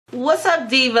What's up,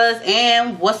 divas,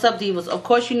 and what's up, divas? Of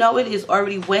course, you know it is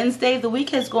already Wednesday. The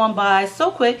week has gone by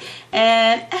so quick,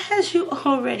 and as you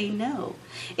already know,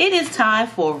 it is time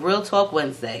for Real Talk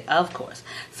Wednesday, of course.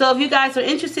 So if you guys are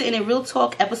interested in a Real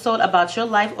Talk episode about your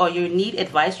life or you need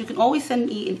advice, you can always send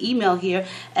me an email here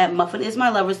at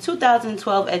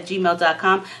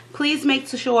MuffinIsMyLovers2012@gmail.com. Please make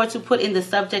sure to put in the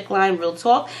subject line Real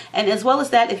Talk, and as well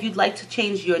as that, if you'd like to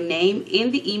change your name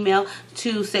in the email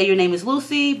to say your name is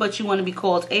Lucy, but you want to be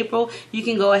called April, you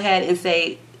can go ahead and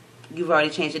say you've already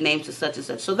changed your name to such and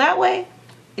such. So that way,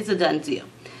 it's a done deal.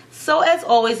 So as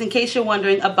always, in case you're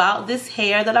wondering about this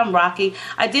hair that I'm rocking,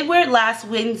 I did wear it last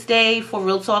Wednesday for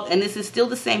Real Talk, and this is still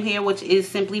the same hair, which is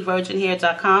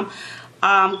simplyvirginhair.com.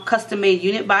 Custom made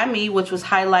unit by me, which was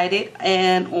highlighted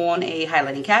and on a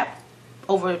highlighting cap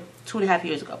over 2.5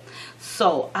 years ago.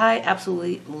 So I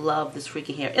absolutely love this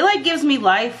freaking hair. It like gives me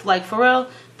life, like for real.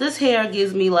 This hair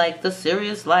gives me like the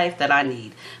serious life that I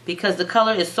need because the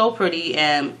color is so pretty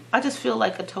and I just feel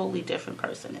like a totally different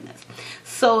person in this.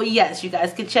 So yes, you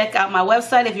guys can check out my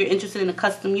website if you're interested in a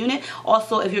custom unit.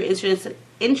 Also, if you're interested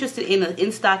in an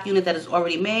in-stock unit that is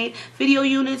already made, video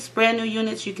units, brand new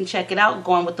units, you can check it out,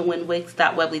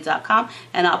 goingwiththewindwigs.weebly.com,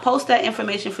 and I'll post that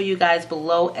information for you guys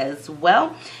below as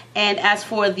well. And as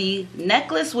for the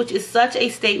necklace, which is such a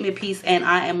statement piece and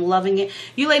I am loving it.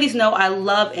 You ladies know I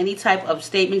love any type of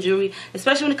statement jewelry,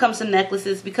 especially when it comes to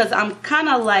necklaces, because I'm kind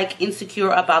of like insecure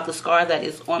about the scar that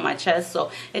is on my chest,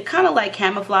 so it kind of like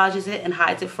camouflages it and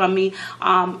hides it from me.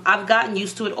 I've gotten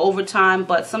used to it over time,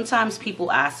 but sometimes people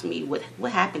ask me what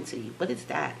happened to you, what is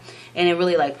that? And it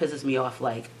really like pisses me off,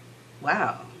 like,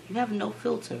 wow, you have no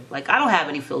filter. Like, I don't have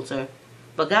any filter,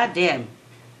 but goddamn,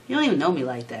 you don't even know me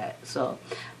like that. So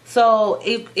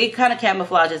it kind of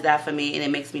camouflages that for me, and it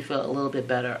makes me feel a little bit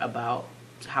better about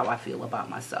how I feel about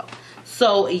myself.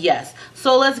 So yes,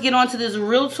 so let's get on to this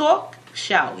real talk,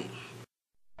 shall we?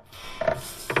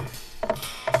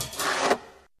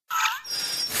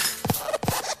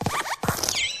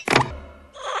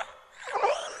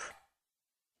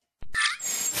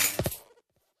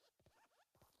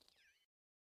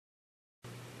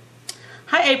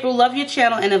 Hi April, love your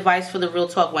channel and advice for the Real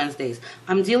Talk Wednesdays.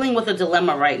 I'm dealing with a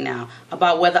dilemma right now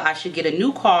about whether I should get a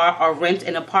new car or rent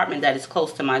an apartment that is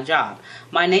close to my job.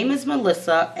 My name is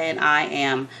Melissa and I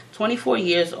am 24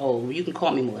 years old. You can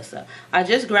call me Melissa. I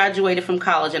just graduated from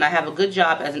college and I have a good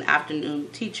job as an afternoon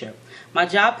teacher. My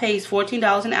job pays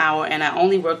 $14 an hour and I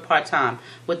only work part-time.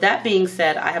 With that being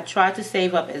said, I have tried to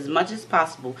save up as much as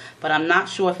possible, but I'm not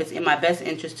sure if it's in my best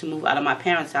interest to move out of my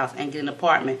parents' house and get an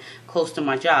apartment close to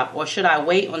my job, or should I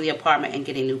wait on the apartment and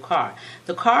get a new car?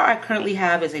 The car I currently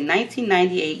have is a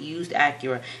 1998 used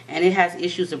Acura, and it has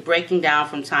issues of breaking down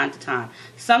from time to time.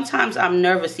 Sometimes I'm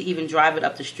nervous to even drive it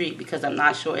up the street because I'm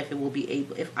not sure if it will be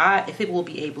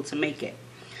able to make it.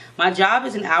 My job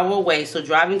is an hour away, so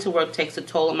driving to work takes a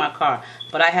toll on my car,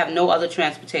 but I have no other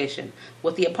transportation.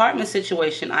 With the apartment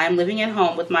situation, I am living at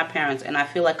home with my parents, and I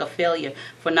feel like a failure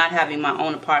for not having my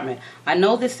own apartment. I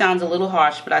know this sounds a little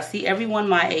harsh, but I see everyone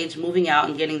my age moving out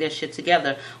and getting their shit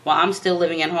together while I'm still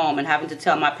living at home and having to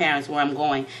tell my parents where I'm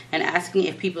going and asking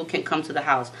if people can come to the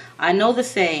house. I know the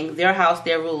saying, their house,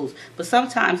 their rules, but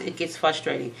sometimes it gets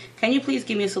frustrating. Can you please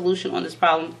give me a solution on this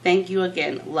problem? Thank you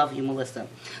again. Love you, Melissa.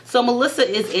 So Melissa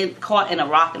is caught in a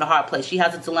rock and a hard place. She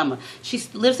has a dilemma. She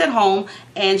lives at home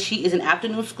and she is an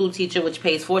afternoon school teacher, which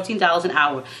pays $14 an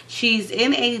hour. She's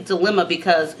in a dilemma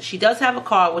because she does have a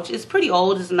car, which is pretty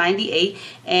old. It's a 98,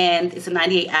 and it's a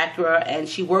 98 Acura, and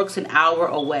she works an hour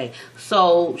away.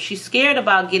 So she's scared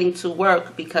about getting to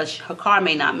work because her car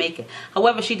may not make it.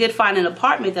 However, she did find an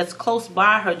apartment that's close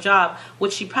by her job,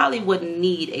 which she probably wouldn't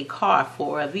need a car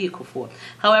for or a vehicle for.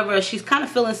 However, she's kind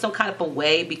of feeling some kind of a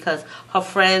way because her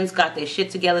friends got their shit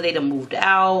together. They done moved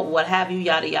out, what have you,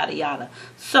 yada, yada, yada.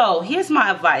 So here's my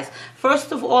advice.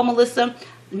 First of all, Melissa,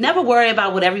 never worry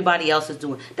about what everybody else is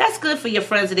doing. That's good for your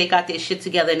friends that they got their shit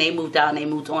together and they moved out and they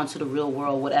moved on to the real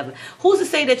world, whatever. Who's to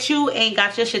say that you ain't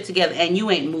got your shit together and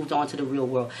you ain't moved on to the real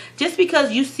world? Just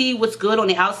because you see what's good on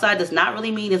the outside does not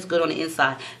really mean it's good on the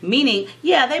inside. Meaning,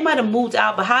 yeah, they might have moved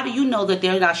out, but how do you know that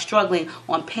they're not struggling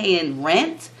on paying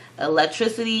rent,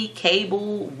 electricity,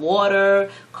 cable, water,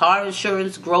 car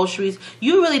insurance, groceries?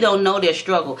 You really don't know their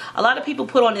struggle. A lot of people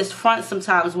put on this front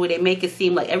sometimes where they make it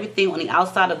seem like everything on the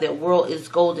outside of their world is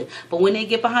golden. But when they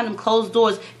get behind them closed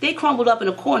doors, they crumbled up in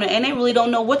a corner and they really don't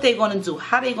know what they're going to do,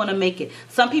 how they're going to make it.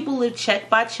 Some people live check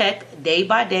by check, day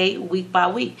by day, week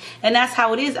by week. And that's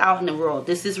how it is out in the world.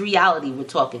 This is reality we're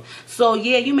talking. So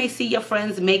yeah, you may see your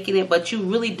friends making it, but you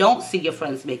really don't see your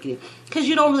friends making it because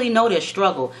you don't really know their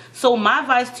struggle. So my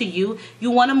advice to you,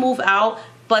 you want to move out,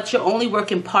 but you're only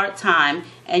working part-time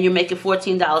and you're making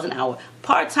 $14 an hour.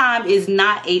 Part-time is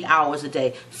not 8 hours a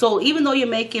day. So even though you're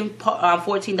making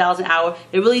 $14 an hour,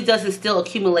 it really doesn't still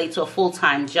accumulate to a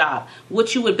full-time job.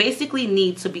 What you would basically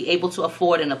need to be able to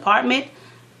afford an apartment,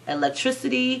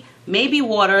 electricity, maybe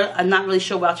water. I'm not really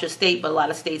sure about your state, but a lot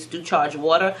of states do charge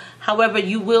water. However,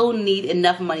 you will need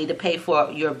enough money to pay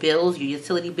for your bills, your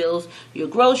utility bills, your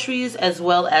groceries, as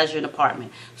well as your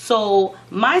apartment. So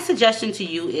my suggestion to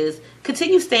you is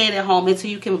continue staying at home until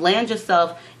you can land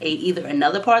yourself either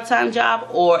another part-time job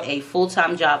or a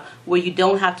full-time job where you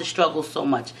don't have to struggle so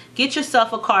much. Get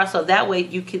yourself a car so that way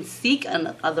you can seek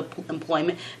another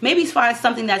employment. Maybe find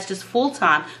something that's just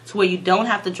full-time to where you don't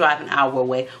have to drive an hour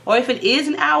away. Or if it is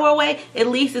an hour away, at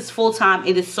least it's full-time.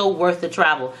 It is so worth the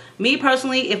travel. Me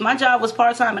personally, if my job was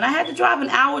part-time and I had to drive an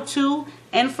hour to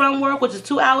and from work, which is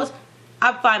 2 hours,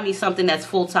 I'd find me something that's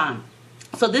full-time.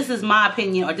 So this is my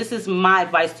opinion, or this is my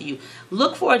advice to you.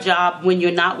 Look for a job when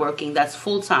you're not working that's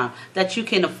full-time, that you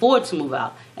can afford to move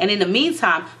out. And in the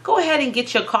meantime, go ahead and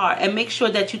get your car and make sure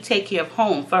that you take care of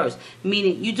home first.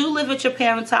 Meaning, you do live at your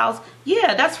parents' house.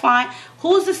 Yeah, that's fine.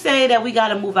 Who's to say that we got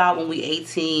to move out when we're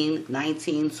 18,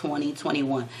 19, 20,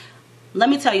 21? Let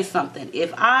me tell you something.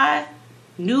 If I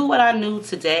knew what I knew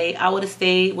today, I would have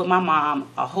stayed with my mom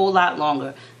a whole lot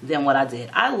longer than what I did.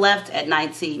 I left at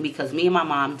 19 because me and my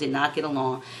mom did not get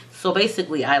along. So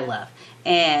basically I left.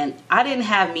 And I didn't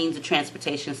have means of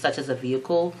transportation such as a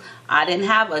vehicle. I didn't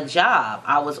have a job.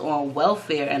 I was on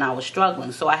welfare and I was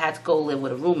struggling. So I had to go live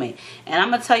with a roommate. And I'm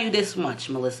going to tell you this much,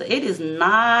 Melissa. It is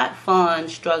not fun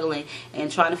struggling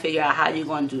and trying to figure out how you're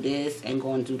going to do this and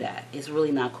going to do that. It's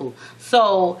really not cool.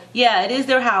 So yeah, it is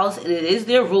their house and it is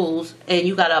their rules and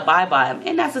you got to abide by them.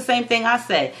 And that's the same thing I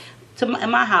say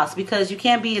in my house, because you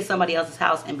can't be in somebody else's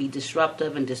house and be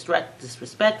disruptive and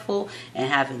disrespectful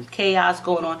and having chaos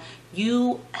going on.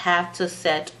 You have to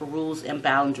set rules and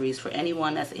boundaries for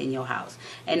anyone that's in your house.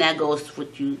 And that goes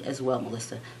with you as well,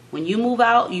 Melissa. When you move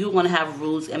out, you're going to have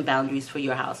rules and boundaries for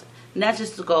your house. And that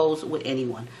just goes with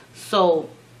anyone. So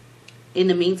in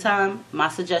the meantime, my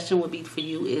suggestion would be for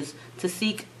you is to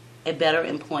seek a better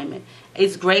employment.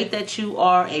 It's great that you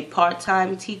are a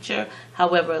part-time teacher.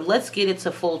 However, let's get it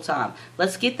to full-time.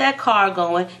 Let's get that car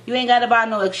going. You ain't got to buy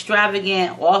no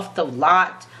extravagant, off the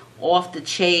lot, off the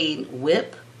chain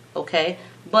whip, okay?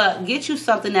 But get you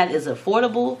something that is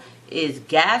affordable, is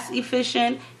gas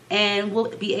efficient, and will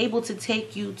be able to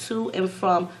take you to and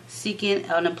from seeking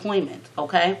an employment,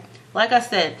 okay? Like I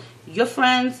said, your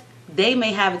friends, they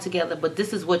may have it together, but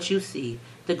this is what you see.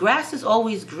 The grass is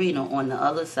always greener on the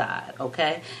other side,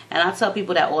 okay? And I tell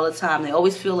people that all the time. They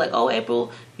always feel like, oh,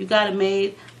 April, you got it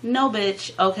made. No,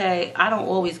 bitch, okay? I don't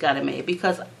always got it made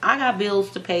because I got bills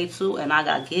to pay too, and I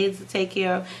got kids to take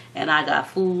care of, and I got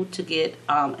food to get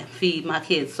and feed my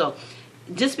kids. So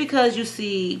just because you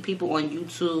see people on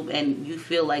YouTube and you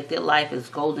feel like their life is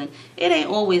golden, it ain't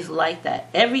always like that.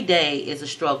 Every day is a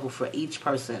struggle for each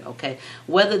person, okay?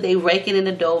 Whether they raking in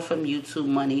the dough from YouTube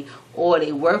money or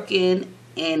they working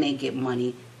and they get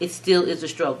money, it still is a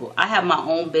struggle. I have my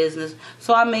own business,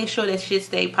 so I make sure that shit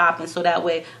stay popping so that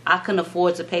way I can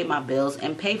afford to pay my bills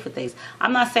and pay for things.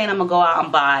 I'm not saying I'm going to go out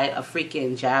and buy a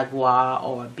freaking Jaguar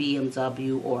or a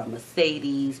BMW or a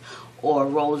Mercedes or a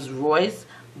Rolls Royce,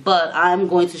 but I'm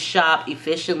going to shop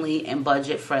efficiently and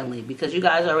budget friendly because you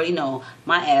guys already know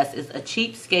my ass is a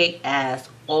cheapskate ass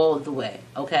all the way,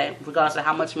 okay? Regardless of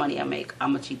how much money I make,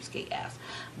 I'm a cheapskate ass.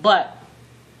 But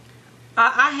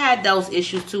I had those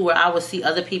issues too where I would see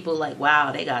other people like,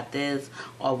 wow, they got this,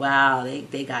 or wow,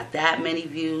 they got that many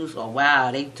views, or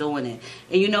wow, they doing it.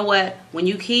 And you know what? When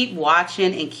you keep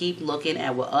watching and keep looking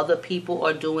at what other people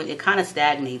are doing, it kind of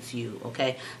stagnates you,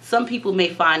 okay? Some people may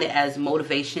find it as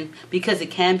motivation because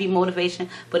it can be motivation,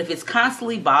 but if it's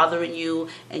constantly bothering you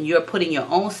and you're putting your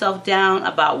own self down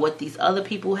about what these other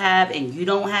people have and you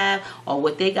don't have, or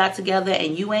what they got together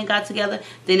and you ain't got together,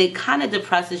 then it kind of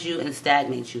depresses you and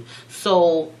stagnates you.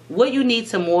 So what you need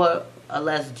to more or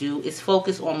less do is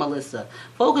focus on Melissa.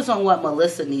 Focus on what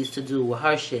Melissa needs to do with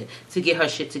her shit to get her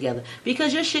shit together.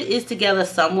 Because your shit is together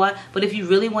somewhat, but if you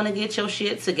really want to get your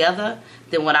shit together,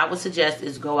 then what I would suggest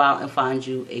is go out and find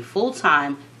you a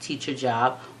full-time teacher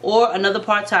job or another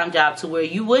part-time job to where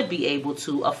you would be able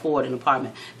to afford an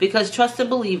apartment. Because trust and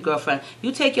believe, girlfriend,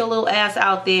 you take your little ass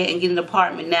out there and get an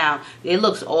apartment now, it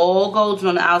looks all golden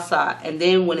on the outside, and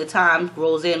then when the time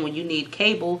rolls in when you need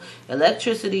cable,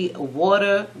 electricity,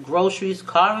 water, groceries,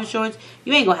 car insurance,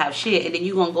 you ain't gonna have shit, and then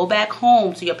you're gonna go back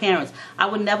home to your parents. I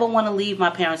would never want to leave my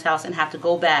parents' house and have to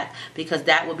go back, because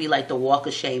that would be like the walk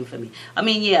of shame for me. I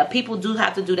mean, yeah, people do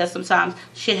have to do that sometimes.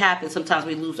 Shit happens. Sometimes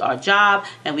we lose our job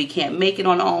and we can't make it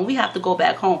on our own. We have to go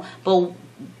back home. But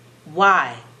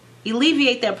Why?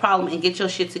 Alleviate that problem and get your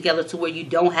shit together to where you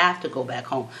don't have to go back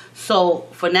home. So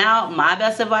for now, my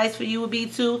best advice for you would be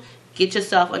to get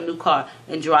yourself a new car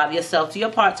and drive yourself to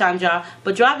your part-time job,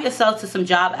 but drive yourself to some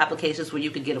job applications where you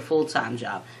could get a full-time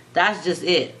job. That's just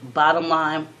it. Bottom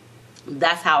line,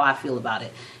 that's how I feel about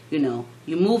it. You know,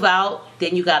 you move out,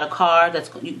 then you got a car that's,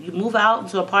 you move out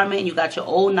into an apartment and you got your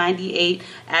old 98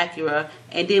 Acura,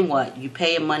 and then what? You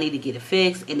paying money to get it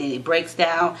fixed, and then it breaks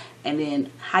down, and then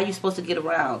how you supposed to get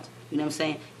around? You know what I'm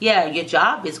saying? Yeah, your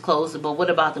job is closed, but what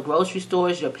about the grocery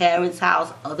stores, your parents'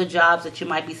 house, other jobs that you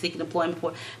might be seeking employment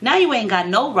for? Now you ain't got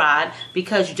no ride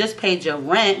because you just paid your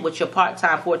rent with your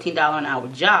part-time $14 an hour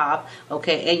job,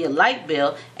 okay, and your light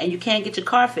bill, and you can't get your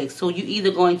car fixed. So you're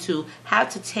either going to have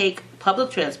to take public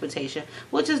transportation,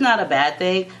 which is not a bad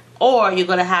thing, or you're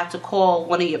going to have to call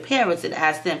one of your parents and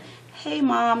ask them, hey,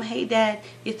 Mom, hey, Dad,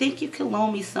 you think you can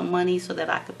loan me some money so that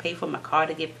I could pay for my car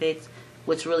to get fixed?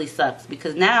 Which really sucks,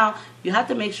 because now you have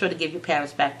to make sure to give your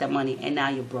parents back that money, and now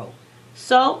you're broke.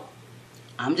 So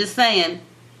I'm just saying,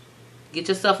 get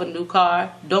yourself a new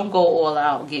car. Don't go all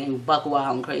out getting buck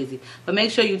wild and crazy, but make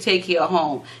sure you take care of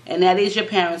home, and that is your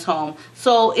parents' home.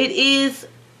 So it is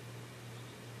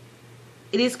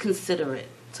considerate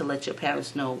to let your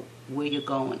parents know where you're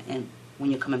going and when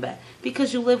you're coming back,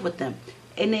 because you live with them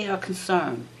and they are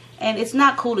concerned. And it's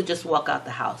not cool to just walk out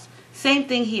the house. Same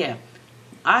thing here.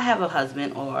 I have a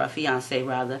husband, or a fiance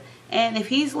rather, and if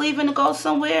he's leaving to go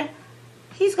somewhere,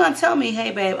 he's going to tell me,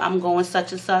 hey babe, I'm going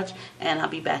such and such, and I'll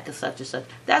be back at such and such.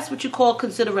 That's what you call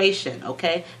consideration,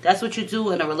 okay? That's what you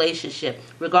do in a relationship,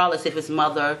 regardless if it's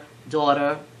mother,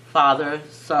 daughter, father,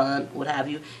 son, what have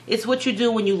you. It's what you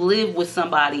do when you live with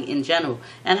somebody in general.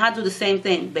 And I do the same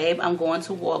thing. Babe, I'm going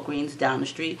to Walgreens down the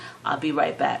street. I'll be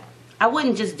right back. I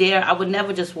wouldn't just dare. I would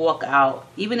never just walk out,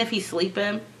 even if he's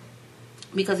sleeping,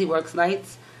 because he works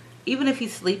nights. Even if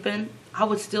he's sleeping, I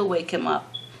would still wake him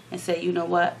up and say, you know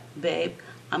what, babe,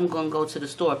 I'm going to go to the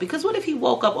store. Because what if he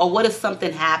woke up, or what if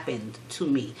something happened to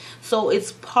me? So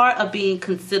it's part of being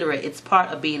considerate. It's part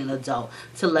of being an adult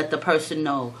to let the person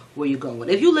know where you're going.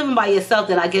 If you're living by yourself,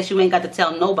 then I guess you ain't got to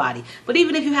tell nobody. But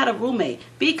even if you had a roommate,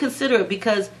 be considerate,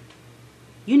 because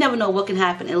you never know what can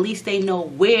happen. At least they know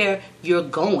where you're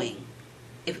going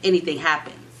if anything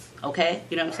happens. Okay?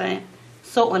 You know what I'm saying?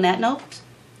 So on that note,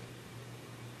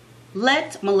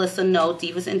 let Melissa know,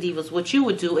 Divas and Divas, what you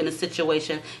would do in a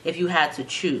situation if you had to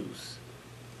choose.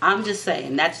 I'm just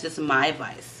saying, that's just my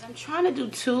advice. I'm trying to do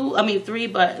 3,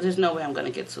 but there's no way I'm going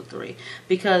to get to 3,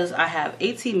 because I have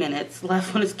 18 minutes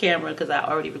left on this camera, because I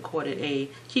already recorded a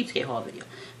cheapskate haul video.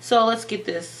 So let's get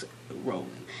this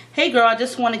rolling. Hey girl, I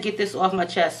just want to get this off my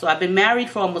chest. So I've been married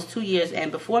for almost 2 years, and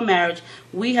before marriage,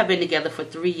 we have been together for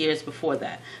 3 years before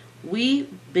that. We've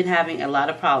been having a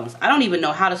lot of problems. I don't even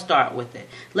know how to start with it.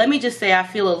 Let me just say I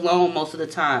feel alone most of the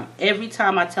time. Every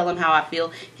time I tell him how I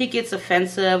feel, he gets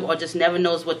offensive or just never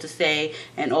knows what to say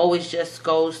and always just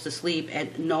goes to sleep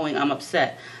and knowing I'm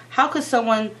upset. How could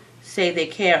someone say they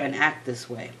care and act this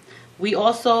way? We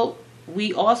also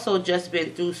just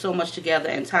been through so much together,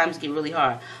 and times get really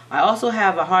hard. I also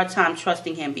have a hard time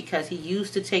trusting him because he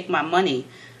used to take my money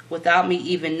without me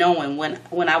even knowing.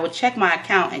 When I would check my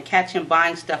account and catch him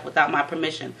buying stuff without my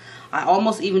permission, I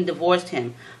almost even divorced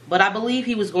him. But I believe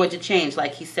he was going to change,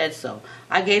 like he said so.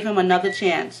 I gave him another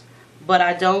chance, but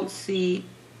I don't see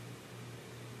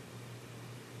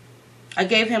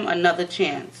any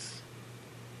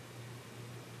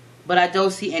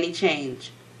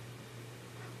change.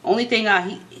 Only thing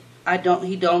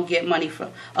he don't get money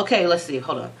from. Okay, let's see.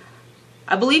 Hold on.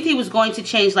 I believed he was going to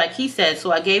change, like he said,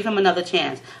 so I gave him another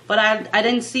chance. But I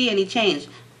didn't see any change.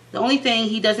 The only thing,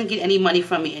 he doesn't get any money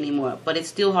from me anymore, but it's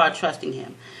still hard trusting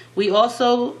him. We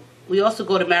also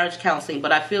go to marriage counseling,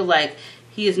 but I feel like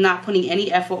he is not putting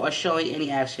any effort or showing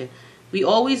any action. We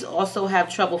always also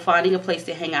have trouble finding a place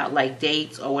to hang out, like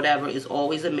dates or whatever is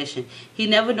always a mission. He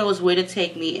never knows where to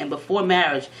take me, and before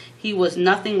marriage, he was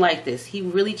nothing like this. He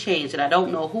really changed, and I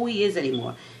don't know who he is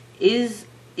anymore.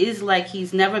 It's like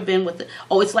he's never been with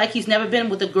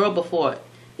a girl before.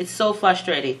 It's so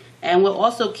frustrating. And what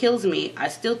also kills me, I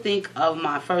still think of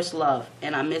my first love,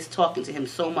 and I miss talking to him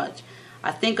so much.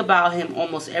 I think about him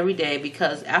almost every day,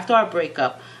 because after our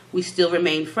breakup, we still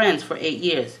remained friends for 8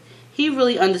 years. He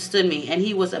really understood me, and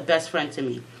he was a best friend to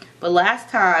me. But last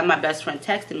time, my best friend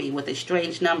texted me with a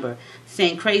strange number,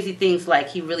 saying crazy things like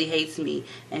he really hates me,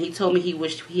 and he told me he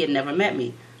wished he had never met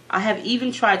me. I have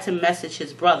even tried to message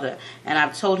his brother, and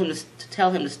I've told him to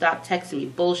tell him to stop texting me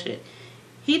bullshit.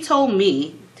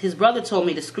 His brother told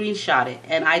me to screenshot it,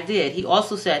 and I did. He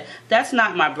also said, that's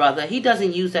not my brother. He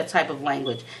doesn't use that type of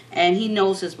language, and he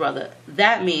knows his brother.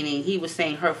 That meaning he was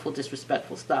saying hurtful,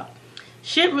 disrespectful stuff.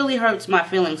 Shit really hurts my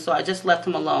feelings, so I just left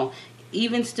him alone,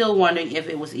 even still wondering if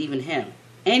it was even him.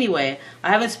 Anyway, I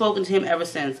haven't spoken to him ever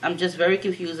since. I'm just very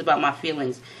confused about my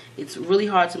feelings. It's really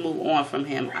hard to move on from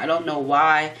him. I don't know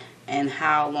why and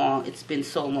how long. It's been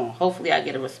so long. Hopefully I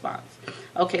get a response.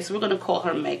 Okay, so we're going to call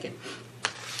her Megan.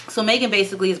 So Megan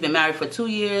basically has been married for 2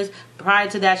 years. Prior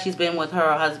to that, she's been with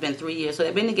her husband 3 years. So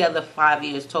they've been together 5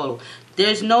 years total.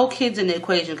 There's no kids in the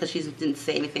equation because she didn't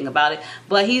say anything about it.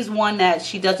 But he's one that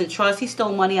she doesn't trust. He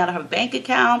stole money out of her bank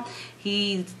account.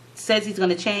 He says he's going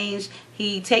to change.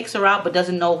 He takes her out but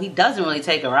doesn't know. He doesn't really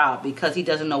take her out because he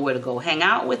doesn't know where to go hang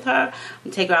out with her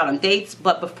and take her out on dates.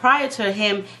 But prior to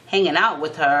him hanging out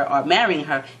with her or marrying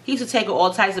her, he used to take her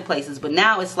all types of places. But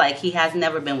now it's like he has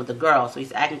never been with a girl, so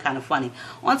he's acting kind of funny.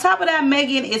 On top of that,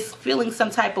 Megan is feeling some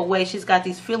type of way. She's got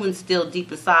these feelings still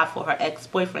deep inside for her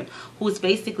ex-boyfriend, who is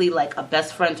basically like a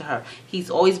best friend to her. He's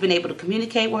always been able to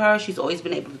communicate with her. She's always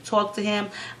been able to talk to him.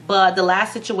 But the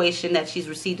last situation that she's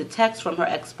received a text from her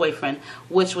ex-boyfriend,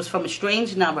 which was from a strange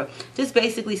number, just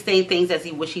basically saying things as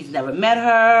he wish he's never met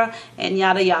her and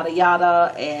yada yada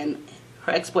yada. And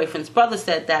her ex-boyfriend's brother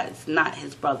said that it's not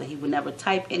his brother. He would never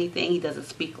type anything. He doesn't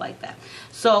speak like that.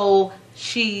 So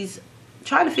she's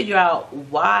trying to figure out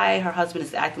why her husband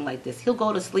is acting like this. He'll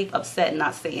go to sleep upset and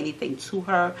not say anything to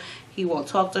her. He won't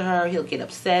talk to her. He'll get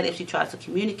upset if she tries to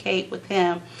communicate with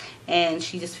him. And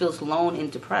she just feels alone and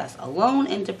depressed. Alone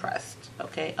and depressed.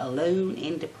 Okay? Alone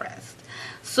and depressed.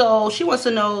 So she wants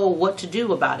to know what to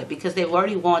do about it because they've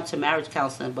already gone to marriage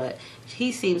counseling, but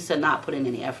he seems to not put in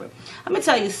any effort. I'm going to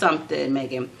tell you something,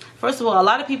 Megan. First of all, a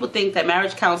lot of people think that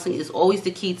marriage counseling is always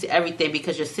the key to everything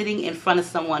because you're sitting in front of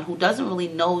someone who doesn't really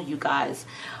know you guys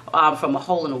from a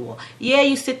hole in the wall. Yeah,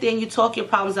 you sit there and you talk your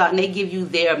problems out and they give you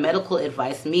their medical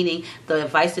advice, meaning the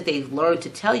advice that they've learned to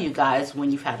tell you guys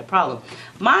when you've had a problem.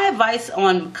 My advice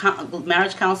on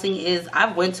marriage counseling is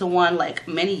I went to one like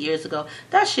many years ago.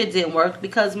 That shit didn't work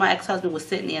because my ex-husband was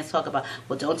sitting there and talking about,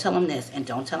 well, don't tell him this and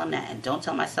don't tell him that and don't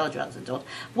tell him I sell drugs and don't.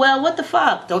 Well, what the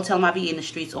fuck? Don't tell him I be in the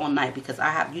streets all night because I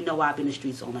have, you know, I've been in the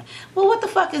streets all night. Well, what the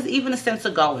fuck is even a sense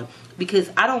of going? Because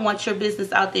I don't want your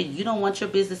business out there. You don't want your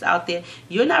business out there.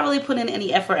 You're not really putting in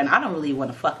any effort, and I don't really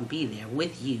want to fucking be there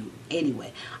with you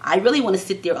anyway. I really want to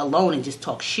sit there alone and just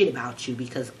talk shit about you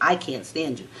because I can't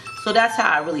stand you. So that's how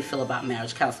I really feel about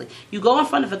marriage counseling. You go in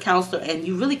front of a counselor and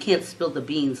you really can't spill the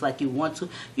beans like you want to.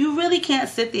 You really can't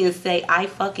sit there and say, I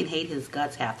fucking hate his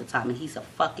guts half the time and he's a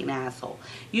fucking asshole.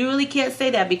 You really can't say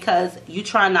that because you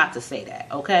try not to say that,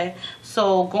 okay?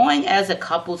 So going as a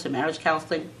couple to marriage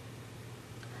counseling,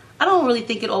 I don't really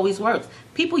think it always works.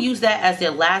 People use that as their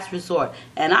last resort.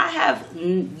 And I have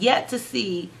yet to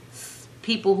see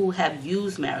people who have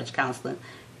used marriage counseling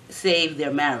save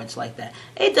their marriage like that.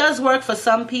 It does work for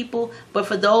some people, but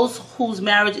for those whose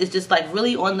marriage is just like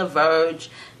really on the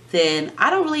verge, then I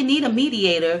don't really need a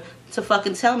mediator to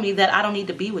fucking tell me that I don't need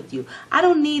to be with you. I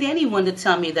don't need anyone to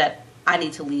tell me that I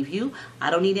need to leave you. I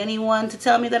don't need anyone to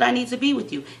tell me that I need to be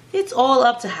with you. It's all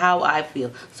up to how I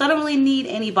feel. So I don't really need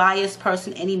any biased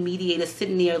person, any mediator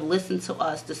sitting there listen to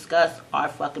us discuss our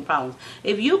fucking problems.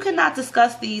 If you cannot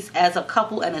discuss these as a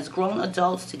couple and as grown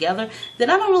adults together, then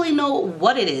I don't really know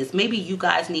what it is. Maybe you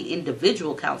guys need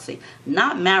individual counseling,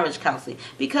 not marriage counseling.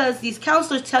 Because these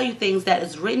counselors tell you things that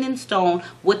is written in stone,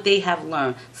 what they have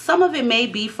learned. Some of it may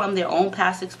be from their own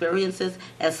past experiences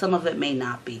and some of it may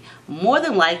not be. More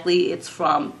than likely, it's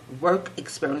from work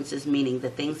experiences, meaning the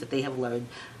things that they have learned.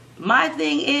 My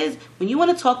thing is, when you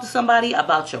want to talk to somebody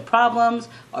about your problems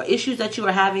or issues that you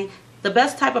are having, the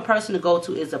best type of person to go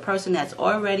to is a person that's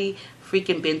already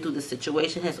freaking been through the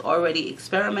situation, has already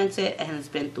experimented and has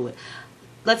been through it.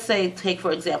 Let's say, take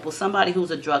for example, somebody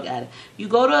who's a drug addict. You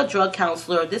go to a drug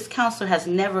counselor. This counselor has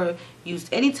never used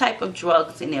any type of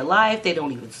drugs in their life. They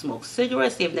don't even smoke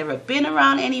cigarettes. They've never been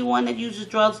around anyone that uses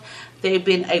drugs. They've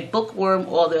been a bookworm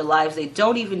all their lives. They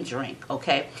don't even drink,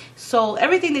 okay? So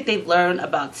everything that they've learned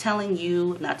about telling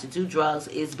you not to do drugs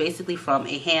is basically from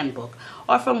a handbook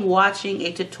or from watching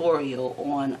a tutorial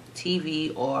on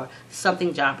TV or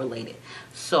something job related.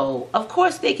 So, of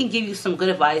course, they can give you some good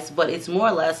advice, but it's more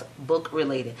or less book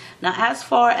related. Now, as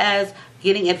far as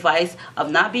getting advice of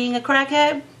not being a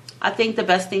crackhead, I think the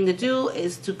best thing to do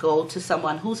is to go to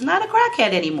someone who's not a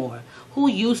crackhead anymore, who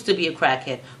used to be a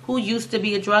crackhead, who used to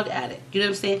be a drug addict. You know what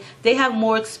I'm saying? They have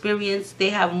more experience. They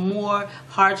have more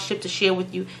hardship to share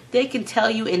with you. They can tell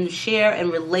you and share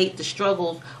and relate the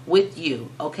struggles with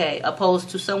you, okay, opposed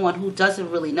to someone who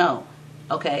doesn't really know,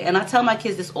 okay? And I tell my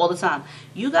kids this all the time.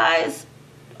 You guys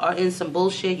are in some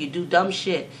bullshit. You do dumb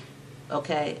shit,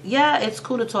 okay? Yeah, it's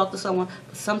cool to talk to someone,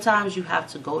 but sometimes you have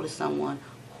to go to someone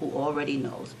who already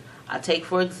knows. I take,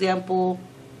 for example,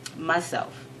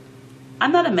 myself.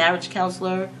 I'm not a marriage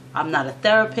counselor. I'm not a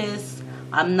therapist.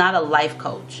 I'm not a life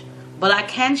coach. But I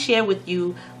can share with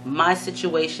you my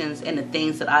situations and the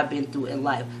things that I've been through in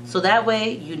life. So that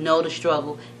way you know the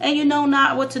struggle and you know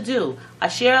not what to do. I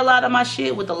share a lot of my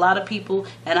shit with a lot of people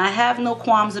and I have no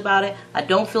qualms about it. I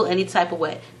don't feel any type of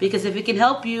way. Because if it can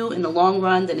help you in the long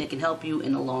run, then it can help you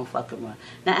in the long fucking run.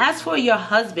 Now as for your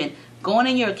husband going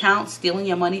in your account, stealing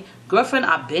your money, girlfriend,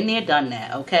 I've been there, done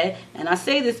that, okay? And I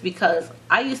say this because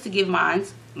I used to give my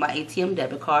ATM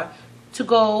debit card to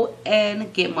go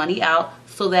and get money out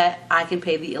so that I can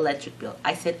pay the electric bill.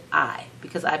 I said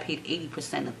because I paid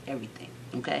 80% of everything,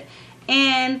 okay?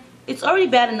 And it's already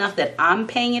bad enough that I'm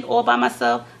paying it all by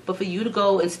myself, but for you to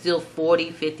go and steal 40,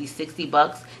 50, 60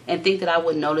 bucks and think that I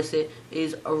wouldn't notice it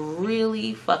is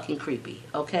really fucking creepy,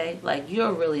 okay? Like,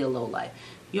 you're really a lowlife.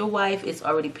 Your wife is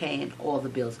already paying all the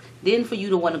bills. Then for you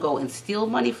to want to go and steal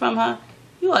money from her,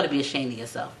 you ought to be ashamed of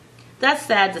yourself. That's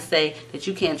sad to say that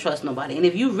you can't trust nobody. And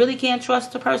if you really can't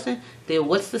trust a person, then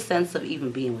what's the sense of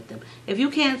even being with them? If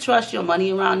you can't trust your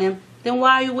money around them, then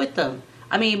why are you with them?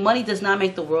 I mean, money does not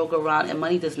make the world go round and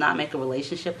money does not make a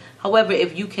relationship. However,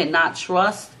 if you cannot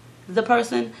trust the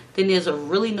person, then there's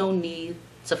really no need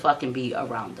to fucking be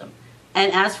around them.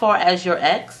 And as far as your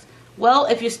ex, well,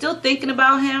 if you're still thinking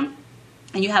about him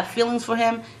and you have feelings for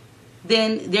him,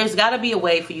 then there's got to be a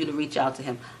way for you to reach out to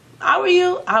him. I were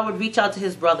you, I would reach out to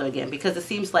his brother again because it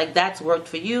seems like that's worked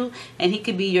for you and he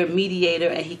could be your mediator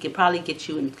and he could probably get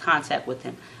you in contact with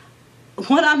him.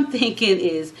 What I'm thinking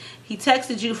is he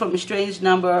texted you from a strange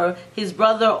number. His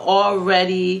brother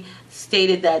already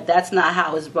stated that that's not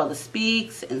how his brother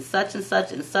speaks and such and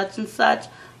such and such and such.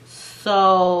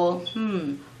 So,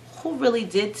 who really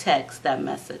did text that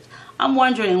message? I'm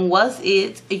wondering, was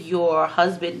it your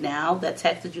husband now that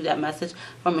texted you that message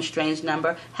from a strange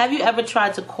number? Have you ever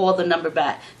tried to call the number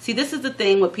back? See, this is the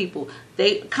thing with people.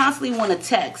 They constantly want to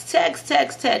text.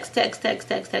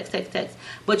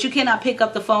 But you cannot pick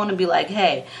up the phone and be like,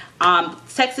 hey,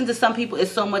 texting to some people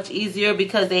is so much easier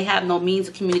because they have no means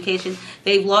of communication.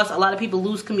 They've lost, a lot of people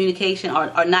lose communication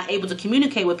or are not able to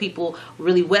communicate with people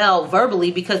really well verbally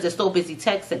because they're so busy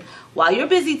texting. While you're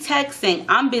busy texting,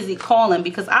 I'm busy calling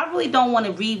because I really don't want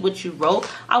to read what you wrote.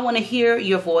 I want to hear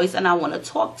your voice and I want to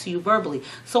talk to you verbally.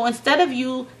 So instead of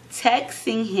you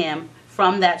texting him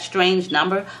from that strange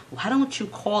number, why don't you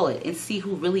call it and see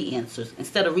who really answers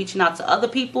instead of reaching out to other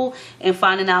people and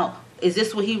finding out, is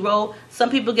this what he wrote? Some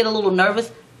people get a little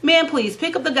nervous. Man, please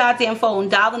pick up the goddamn phone,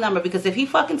 dial the number, because if he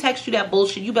fucking texts you that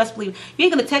bullshit, you best believe you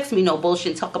ain't gonna text me no bullshit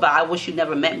and talk about I wish you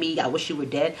never met me, I wish you were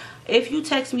dead. If you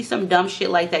text me some dumb shit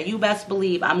like that, you best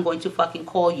believe I'm going to fucking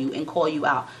call you and call you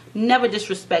out. Never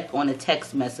disrespect on a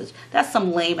text message. That's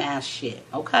some lame ass shit,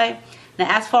 okay?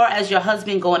 Now, as far as your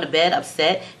husband going to bed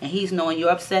upset and he's knowing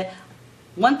you're upset,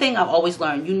 one thing I've always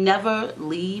learned, you never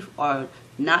leave or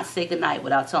not say goodnight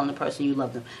without telling the person you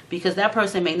love them. Because that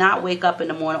person may not wake up in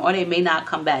the morning or they may not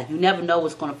come back. You never know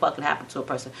what's going to fucking happen to a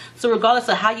person. So regardless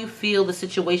of how you feel the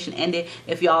situation ended,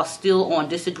 if y'all still on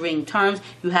disagreeing terms,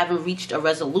 you haven't reached a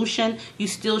resolution, you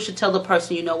still should tell the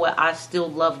person, you know what, I still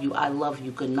love you, I love you,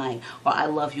 good night. Or I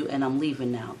love you and I'm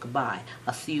leaving now, goodbye,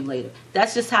 I'll see you later.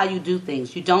 That's just how you do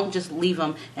things. You don't just leave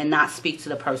them and not speak to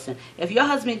the person. If your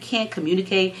husband can't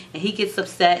communicate and he gets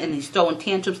upset and he's throwing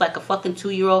tantrums like a fucking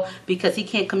 2-year-old because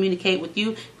he can't communicate with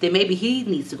you, then maybe he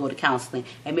needs to go to counseling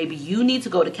and maybe you need to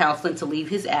go to counseling to leave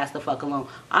his ass the fuck alone.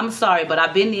 I'm sorry, but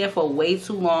I've been there for way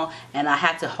too long and I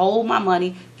had to hold my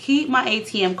money, keep my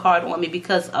ATM card on me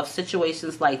because of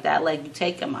situations like that. Like, you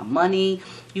taking my money,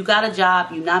 you got a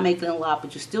job, you're not making a lot,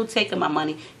 but you're still taking my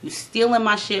money, you stealing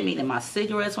my shit, meaning my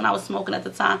cigarettes when I was smoking at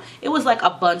the time. It was like a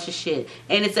bunch of shit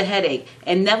and it's a headache.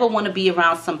 And never want to be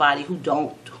around somebody who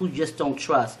just don't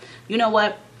trust. You know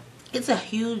what? It's a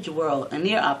huge world and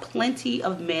there are plenty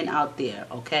of men out there,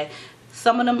 okay?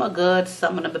 Some of them are good,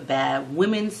 some of them are bad.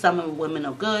 Women, some of women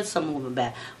are good, some of them are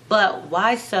bad. But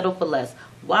why settle for less?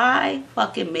 Why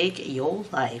fucking make your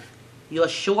life, your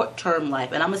short-term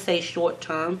life, and I'm going to say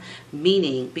short-term,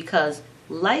 meaning because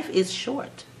life is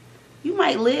short. You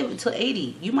might live until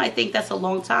 80. You might think that's a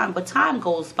long time, but time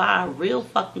goes by real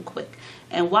fucking quick.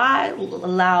 And why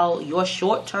allow your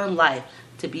short-term life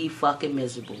to be fucking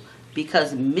miserable?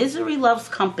 Because misery loves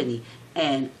company,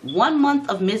 and 1 month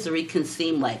of misery can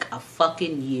seem like a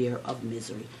fucking year of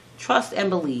misery. Trust and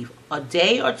believe. A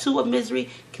day or two of misery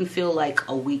can feel like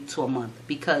a week to a month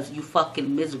because you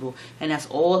fucking miserable, and that's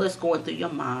all that's going through your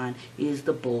mind is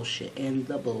the bullshit and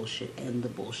the bullshit and the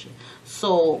bullshit.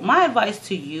 So my advice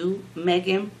to you,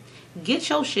 Megan, get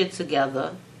your shit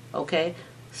together, okay?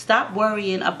 Stop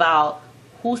worrying about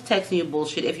who's texting you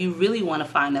bullshit. If you really want to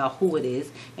find out who it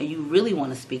is and you really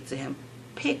want to speak to him,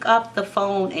 pick up the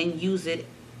phone and use it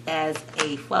as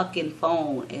a fucking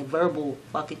phone, a verbal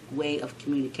fucking way of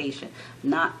communication,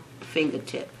 not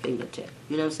fingertip. You know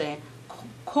what I'm saying?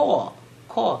 Call,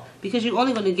 because you're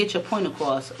only going to get your point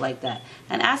across like that.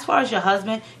 And as far as your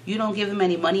husband, you don't give him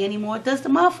any money anymore. Does the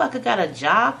motherfucker got a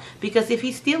job? Because if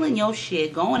he's stealing your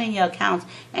shit, going in your accounts,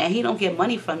 and he don't get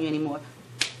money from you anymore,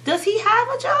 does he have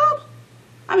a job?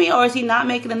 I mean, or is he not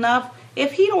making enough?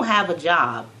 If he don't have a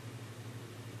job,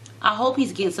 I hope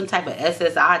he's getting some type of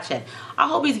SSI check. I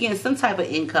hope he's getting some type of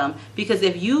income, because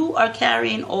if you are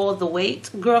carrying all the weight,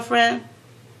 girlfriend,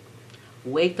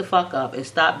 wake the fuck up and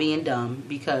stop being dumb.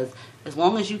 Because as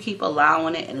long as you keep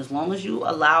allowing it, and as long as you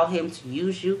allow him to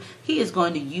use you, he is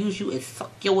going to use you and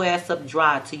suck your ass up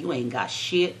dry till you ain't got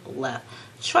shit left.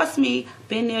 Trust me,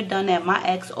 been there, done that. My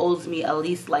ex owes me at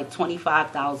least like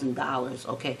 $25,000,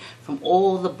 okay, from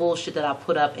all the bullshit that I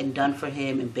put up and done for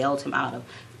him and bailed him out of.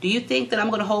 Do you think that I'm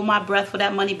going to hold my breath for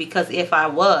that money? Because if I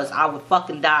was, I would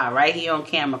fucking die right here on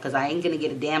camera, because I ain't going to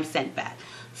get a damn cent back.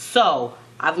 So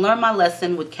I've learned my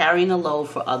lesson with carrying a load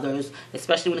for others,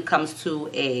 especially when it comes to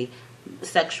a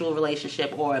sexual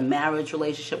relationship or a marriage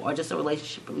relationship or just a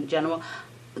relationship in general.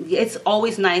 It's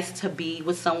always nice to be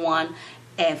with someone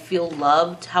and feel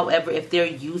loved. However, if they're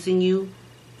using you,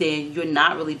 then you're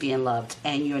not really being loved,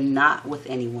 and you're not with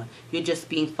anyone. You're just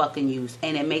being fucking used,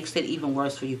 and it makes it even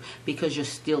worse for you because you're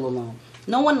still alone.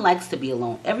 No one likes to be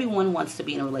alone. Everyone wants to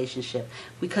be in a relationship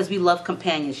because we love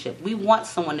companionship. We want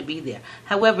someone to be there.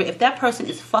 However, if that person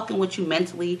is fucking with you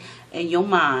mentally and your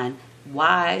mind,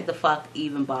 why the fuck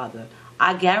even bother?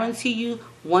 I guarantee you,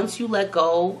 once you let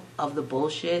go of the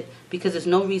bullshit, because there's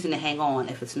no reason to hang on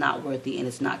if it's not worthy and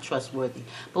it's not trustworthy.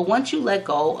 But once you let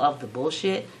go of the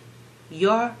bullshit,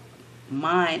 your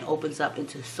mind opens up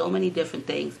into so many different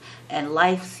things, and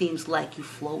life seems like you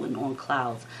floating on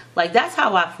clouds. Like, that's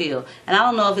how I feel. And I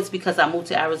don't know if it's because I moved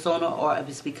to Arizona or if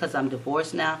it's because I'm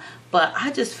divorced now, but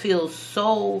I just feel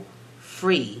so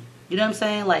free. You know what I'm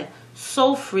saying? Like,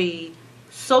 so free,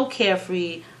 so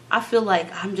carefree. I feel like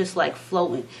I'm just like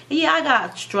floating. And yeah, I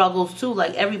got struggles too,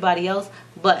 like everybody else,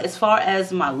 but as far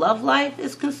as my love life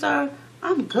is concerned,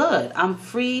 I'm good. I'm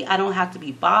free. I don't have to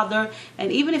be bothered.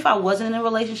 And even if I wasn't in a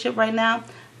relationship right now,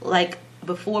 like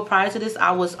before, prior to this,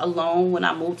 I was alone when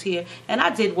I moved here, and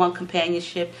I did want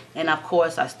companionship, and of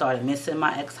course I started missing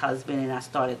my ex-husband, and I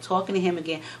started talking to him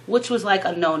again, which was like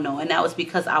a no-no, and that was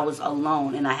because I was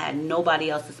alone and I had nobody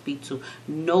else to speak to,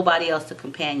 nobody else to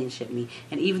companionship me.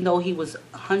 And even though he was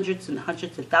hundreds and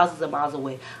thousands of miles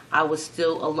away, I was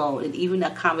still alone, and even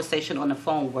that conversation on the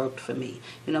phone worked for me.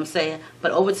 You know what I'm saying?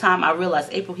 But over time I realized,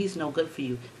 April, he's no good for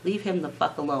you. Leave him the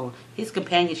fuck alone. His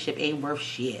companionship ain't worth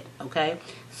shit, okay?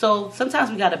 So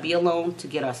sometimes we got to be alone to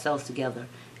get ourselves together.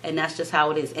 And that's just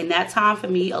how it is. And that time for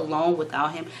me alone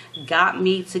without him got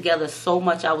me together so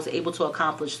much. I was able to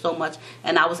accomplish so much.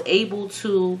 And I was able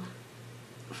to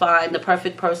find the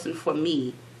perfect person for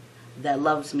me that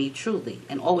loves me truly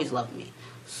and always loved me.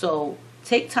 So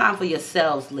take time for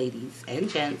yourselves, ladies and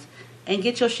gents, and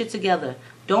get your shit together.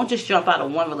 Don't just jump out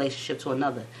of one relationship to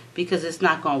another, because it's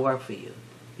not going to work for you.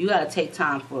 You got to take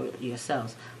time for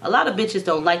yourselves. A lot of bitches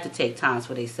don't like to take times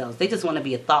for themselves. They just want to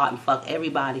be a thought and fuck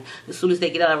everybody. As soon as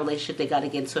they get out of a relationship, they got to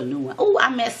get into a new one. Oh, I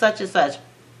met such and such.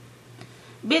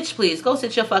 Bitch, please, go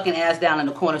sit your fucking ass down in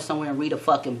the corner somewhere and read a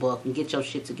fucking book and get your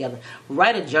shit together.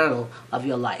 Write a journal of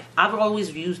your life. I've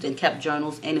always used and kept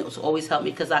journals, and it's always helped me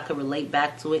because I could relate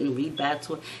back to it and read back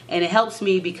to it. And it helps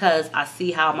me because I see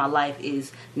how my life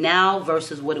is now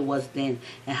versus what it was then,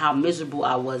 and how miserable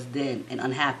I was then and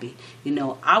unhappy. You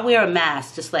know, I wear a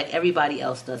mask just like everybody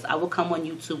else does. I would come on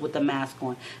YouTube with a mask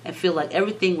on and feel like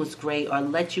everything was great, or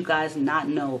let you guys not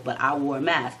know, but I wore a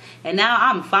mask. And now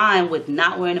I'm fine with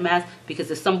not wearing a mask,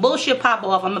 because if some bullshit pop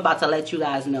off, I'm about to let you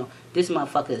guys know this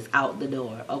motherfucker is out the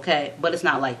door, okay? But it's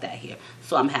not like that here,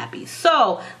 so I'm happy.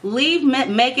 So leave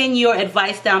Megan your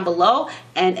advice down below,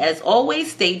 and as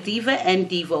always, stay diva and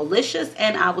divolicious,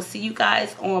 and I will see you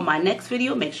guys on my next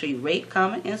video. Make sure you rate,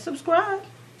 comment, and subscribe.